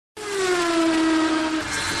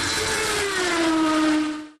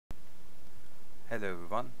Hello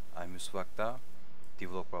everyone, I'm Yusuf Akta,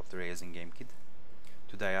 developer of the Racing Game Kit.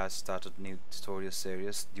 Today I started a new tutorial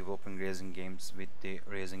series developing racing games with the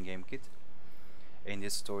Racing Game Kit. In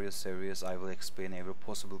this tutorial series I will explain every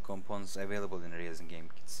possible components available in the Racing Game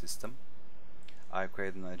Kit system. I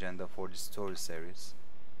created an agenda for this tutorial series.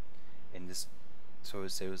 In this tutorial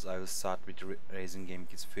series I will start with the Racing Game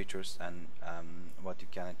Kit's features and what you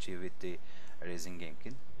can achieve with the Racing Game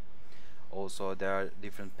Kit. Also, there are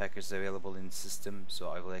different packages available in the system,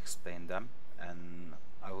 so I will explain them and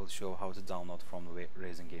I will show how to download from the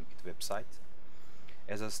Racing Game Kit website.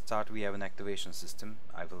 As a start, we have an activation system.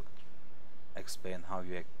 I will explain how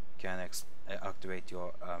you can activate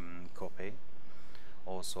your copy.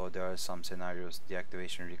 Also, there are some scenarios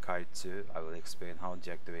deactivation required too. I will explain how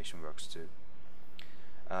deactivation works too.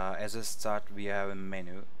 As a start, we have a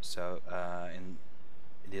menu. So in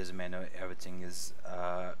this menu, everything is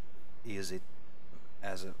easy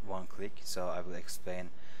as a one click, so I will explain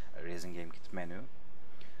a Racing Game Kit menu.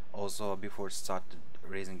 Also, before start the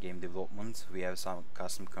Racing Game development, we have some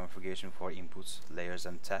custom configuration for inputs, layers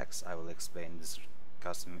and tags. I will explain this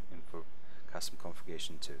custom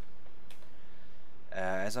configuration too.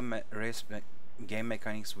 As a race game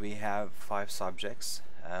mechanics, we have 5 subjects.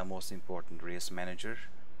 Most important: race manager,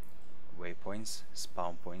 waypoints,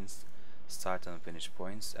 spawn points, start and finish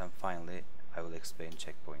points, and finally I will explain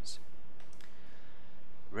checkpoints.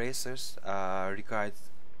 Racers are required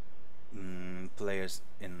players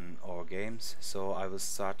in our games, so I will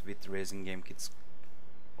start with Racing Game Kit's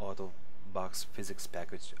auto box physics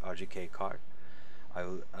package RGK card. I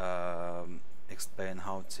will explain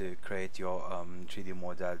how to create your 3D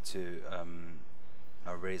model to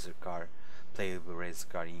a racer car, playable racer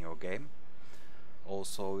car in your game.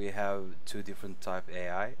 Also, we have 2 different type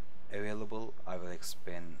AI available. I will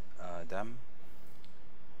explain them.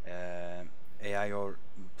 AI or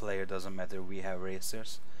player doesn't matter, we have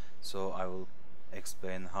racers, so I will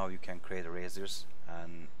explain how you can create racers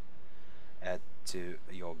and add to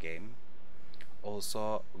your game.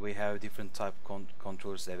 Also, we have different type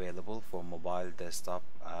controllers available for mobile, desktop,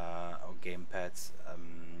 or gamepads,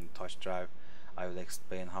 touch drive. I will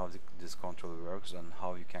explain how this controller works and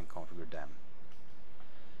how you can configure them.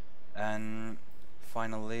 And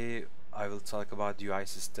finally, I will talk about UI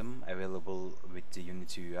system available with the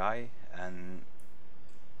Unity UI, and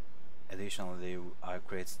additionally I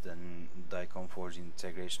created the Daikon Forge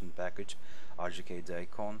integration package, RGK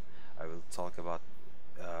Daikon. I will talk about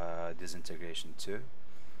this integration too.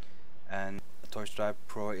 And Touch Drive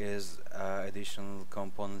Pro is additional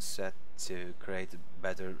component set to create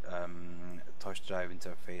better touch drive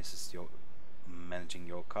interfaces managing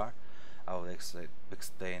your car. I will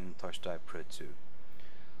explain Touch Drive Pro too.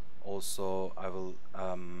 Also, I will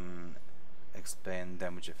explain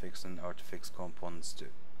DamageFX and Artifacts components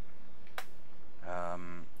too.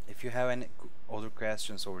 If you have any other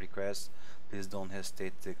questions or requests, please don't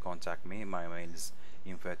hesitate to contact me. My mail is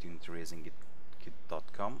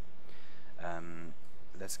info@unityracingkit.com.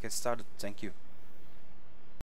 Let's get started. Thank you.